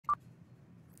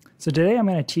So today I'm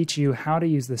going to teach you how to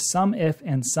use the SUMIF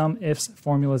and SUMIFS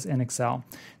formulas in Excel.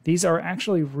 These are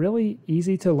actually really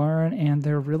easy to learn and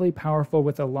they're really powerful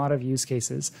with a lot of use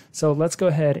cases. So let's go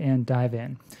ahead and dive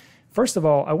in. First of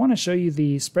all, I want to show you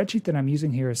the spreadsheet that I'm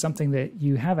using here is something that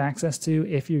you have access to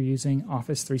if you're using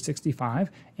Office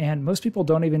 365, and most people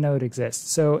don't even know it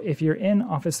exists. So if you're in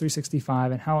Office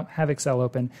 365 and have Excel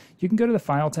open, you can go to the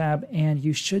File tab and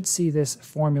you should see this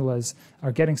formulas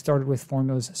or getting started with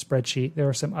formulas spreadsheet. There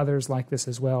are some others like this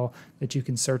as well that you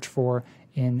can search for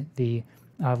in the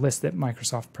list that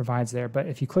Microsoft provides there. But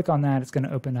if you click on that, it's going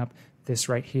to open up this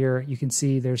right here. You can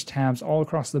see there's tabs all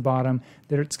across the bottom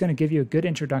that it's going to give you a good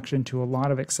introduction to a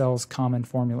lot of Excel's common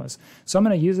formulas. So I'm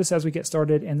going to use this as we get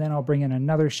started, and then I'll bring in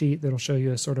another sheet that'll show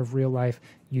you a sort of real life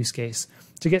use case.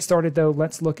 To get started though,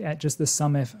 let's look at just the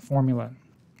SUMIF formula.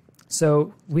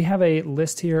 So we have a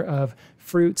list here of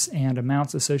fruits and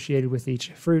amounts associated with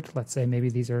each fruit. Let's say maybe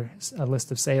these are a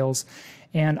list of sales.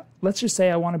 And let's just say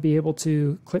I want to be able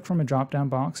to click from a drop-down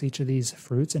box each of these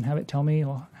fruits and have it tell me,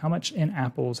 well, how much in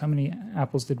apples, how many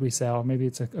apples did we sell? Maybe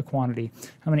it's a quantity.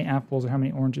 How many apples or how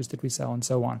many oranges did we sell, and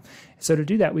so on. So to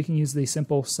do that, we can use the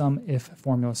simple SUMIF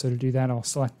formula. So to do that, I'll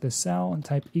select this cell and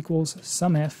type equals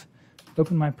SUMIF,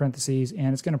 open my parentheses,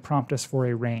 and it's going to prompt us for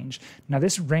a range. Now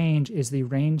this range is the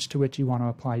range to which you want to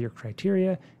apply your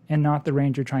criteria and not the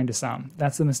range you're trying to sum.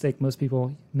 That's the mistake most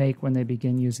people make when they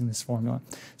begin using this formula.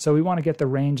 So we want to get the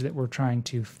range that we're trying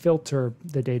to filter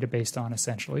the data based on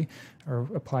essentially, or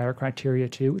apply our criteria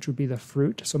to, which would be the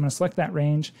fruit. So I'm going to select that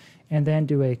range and then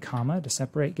do a comma to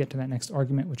separate, get to that next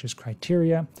argument, which is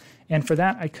criteria. And for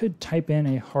that, I could type in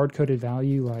a hard-coded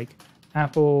value like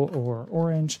apple or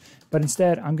orange, but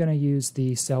instead I'm going to use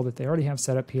the cell that they already have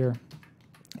set up here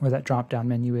where that drop-down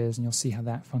menu is, and you'll see how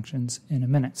that functions in a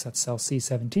minute. So that's cell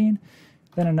C17,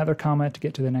 then another comma to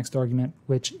get to the next argument,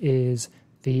 which is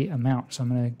the amount. So I'm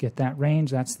going to get that range.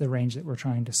 That's the range that we're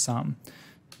trying to sum.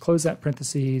 Close that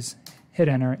parentheses, hit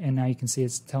enter, and now you can see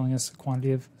it's telling us a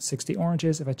quantity of 60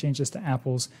 oranges. If I change this to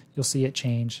apples, you'll see it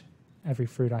change every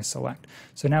fruit I select.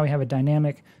 So now we have a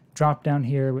dynamic drop down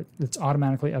here that's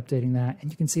automatically updating that, and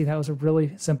you can see that was a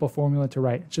really simple formula to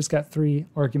write. It's just got 3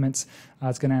 arguments.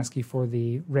 It's going to ask you for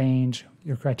the range,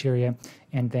 your criteria,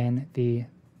 and then the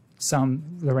sum,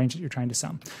 the range that you're trying to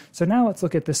sum. So now let's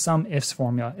look at the SUMIFS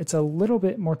formula. It's a little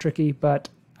bit more tricky, but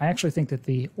I actually think that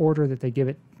the order that they give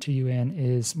it to you in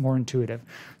is more intuitive.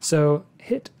 So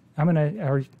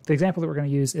the example that we're going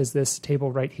to use is this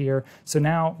table right here. So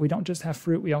now we don't just have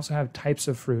fruit, we also have types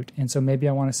of fruit. And so maybe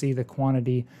I want to see the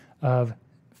quantity of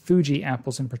Fuji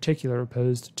apples in particular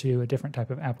opposed to a different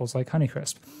type of apples like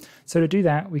Honeycrisp. So to do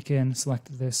that, we can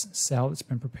select this cell that's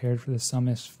been prepared for the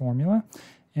SUMIFS formula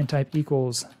and type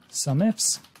equals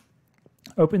SUMIFS.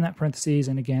 Open that parentheses,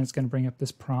 and again, it's going to bring up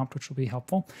this prompt, which will be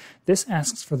helpful. This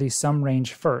asks for the sum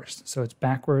range first, so it's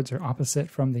backwards or opposite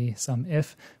from the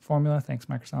SUMIF formula. Thanks,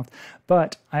 Microsoft.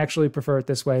 But I actually prefer it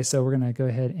this way, so we're going to go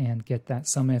ahead and get that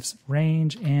SUMIFS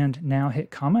range, and now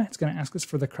hit comma. It's going to ask us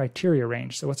for the criteria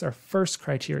range. So what's our first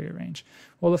criteria range?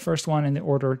 Well, the first one in the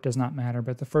order does not matter,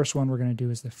 but the first one we're going to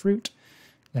do is the fruit.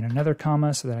 Then another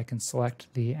comma so that I can select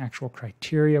the actual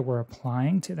criteria we're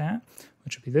applying to that,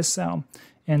 which will be this cell.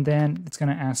 And then it's going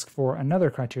to ask for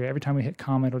another criteria. Every time we hit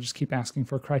comma, it'll just keep asking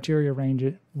for criteria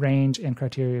range and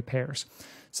criteria pairs.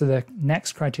 So the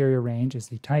next criteria range is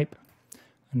the type,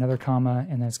 another comma,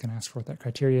 and then it's going to ask for what that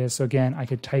criteria is. So again, I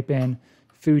could type in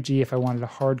Fuji if I wanted to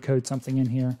hard code something in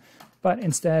here. But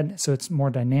instead, so it's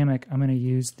more dynamic, I'm going to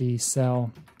use the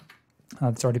cell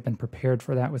that's already been prepared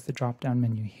for that with the drop-down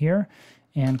menu here,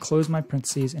 and close my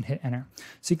parentheses and hit enter.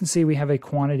 So you can see we have a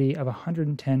quantity of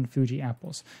 110 Fuji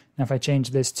apples. Now if I change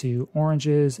this to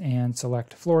oranges and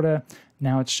select Florida,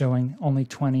 now it's showing only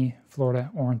 20 Florida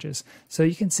oranges. So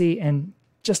you can see in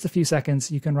just a few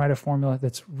seconds, you can write a formula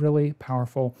that's really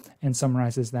powerful and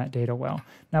summarizes that data well.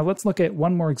 Now let's look at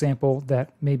one more example that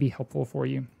may be helpful for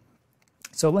you.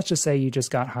 So let's just say you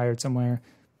just got hired somewhere,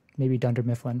 maybe Dunder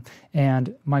Mifflin,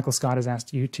 and Michael Scott has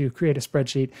asked you to create a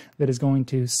spreadsheet that is going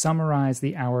to summarize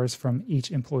the hours from each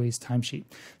employee's timesheet.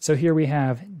 So here we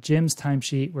have Jim's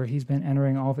timesheet where he's been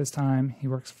entering all of his time. He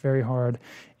works very hard,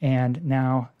 and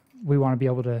now we want to be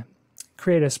able to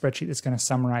create a spreadsheet that's going to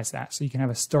summarize that. So you can have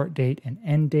a start date and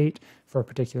end date for a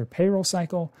particular payroll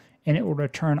cycle, and it will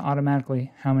return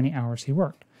automatically how many hours he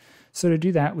worked. So to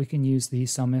do that, we can use the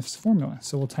SUMIFS formula.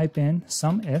 So we'll type in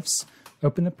SUMIFS,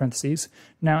 open the parentheses.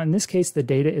 Now in this case, the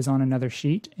data is on another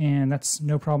sheet, and that's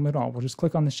no problem at all. We'll just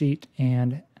click on the sheet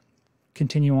and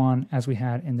continue on as we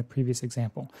had in the previous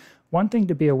example. One thing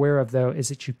to be aware of though is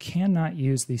that you cannot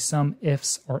use the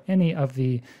SUMIFS or any of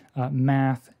the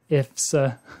math ifs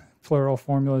plural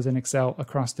formulas in Excel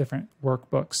across different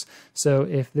workbooks. So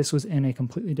if this was in a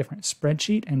completely different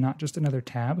spreadsheet and not just another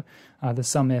tab, the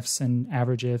SUMIFs and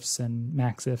average ifs and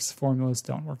max ifs formulas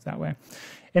don't work that way.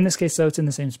 In this case, though, it's in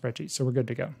the same spreadsheet, so we're good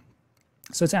to go.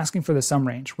 So it's asking for the sum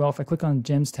range. Well, if I click on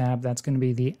Jim's tab, that's going to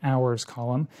be the hours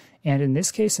column. And in this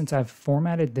case, since I've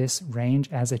formatted this range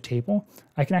as a table,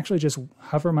 I can actually just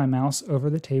hover my mouse over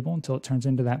the table until it turns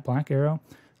into that black arrow,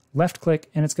 left click,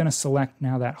 and it's going to select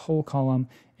now that whole column.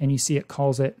 And you see it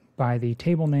calls it by the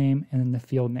table name and then the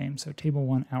field name. So table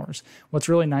 1 hours. What's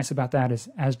really nice about that is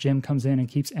as Jim comes in and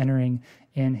keeps entering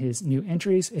in his new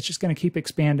entries, it's just going to keep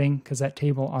expanding because that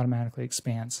table automatically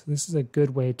expands. This is a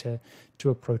good way to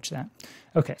approach that.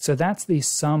 Okay, so that's the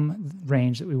sum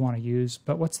range that we want to use,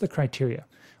 but what's the criteria?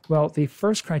 Well, the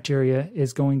first criteria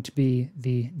is going to be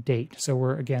the date. So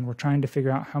we're trying to figure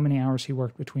out how many hours he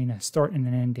worked between a start and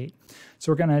an end date.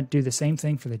 So we're going to do the same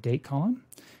thing for the date column.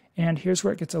 And here's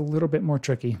where it gets a little bit more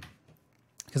tricky,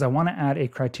 because I want to add a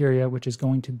criteria which is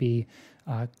going to be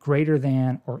greater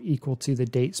than or equal to the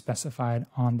date specified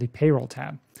on the payroll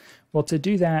tab. Well, to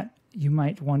do that, you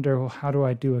might wonder, well, how do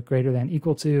I do a greater than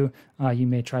equal to? You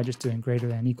may try just doing greater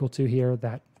than equal to here.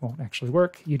 That won't actually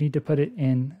work. You need to put it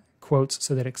in quotes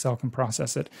so that Excel can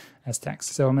process it as text.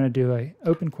 So I'm going to do a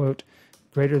open quote,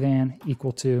 greater than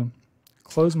equal to,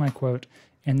 close my quote,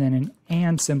 and then an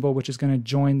and symbol, which is going to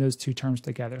join those two terms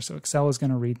together. So Excel is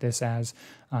going to read this as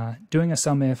doing a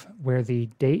SUMIF where the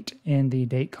date in the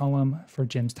date column for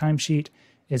Jim's timesheet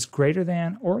is greater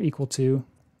than or equal to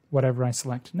whatever I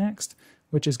select next,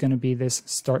 which is going to be this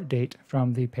start date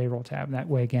from the payroll tab. That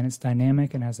way, again, it's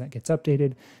dynamic, and as that gets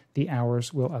updated, the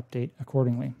hours will update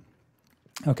accordingly.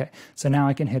 Okay, so now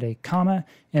I can hit a comma,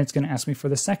 and it's going to ask me for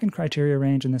the second criteria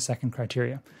range and the second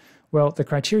criteria. Well, the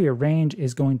criteria range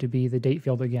is going to be the date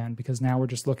field again, because now we're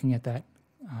just looking at that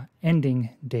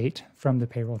ending date from the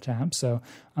payroll tab. So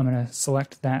I'm going to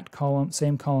select that column,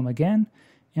 same column again,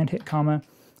 and hit comma.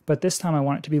 But this time I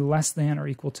want it to be less than or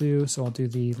equal to, so I'll do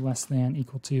the less than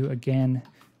equal to again,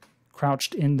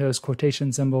 crouched in those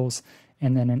quotation symbols,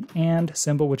 and then an and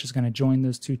symbol, which is going to join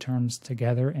those two terms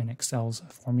together in Excel's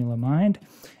formula mind.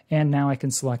 And now I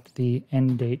can select the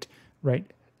end date right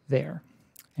there.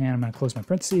 And I'm going to close my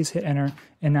parentheses, hit enter,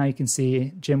 and now you can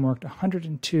see Jim worked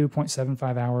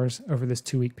 102.75 hours over this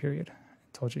 2-week period.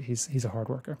 I told you he's a hard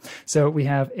worker. So we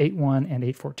have 8/1 and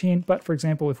 8/14, but for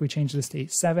example, if we change this to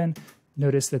 8/7,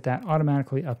 notice that that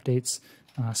automatically updates.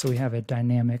 So we have a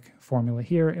dynamic formula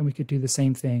here, and we could do the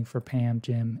same thing for Pam,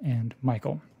 Jim, and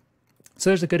Michael. So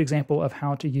there's a good example of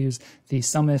how to use the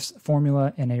SUMIFs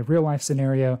formula in a real-life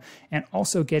scenario, and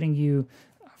also getting you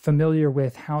familiar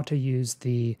with how to use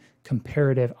the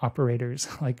comparative operators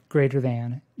like greater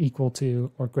than, equal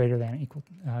to, or greater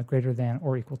than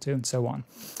or equal to, and so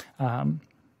on.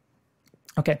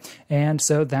 Okay, and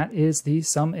so that is the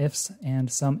SUMIFs and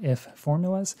SUMIF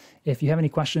formulas. If you have any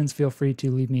questions, feel free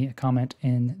to leave me a comment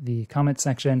in the comment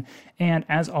section. And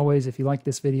as always, if you like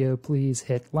this video, please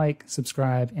hit like,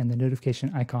 subscribe, and the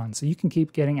notification icon so you can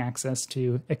keep getting access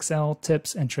to Excel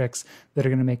tips and tricks that are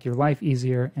going to make your life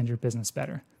easier and your business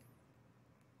better.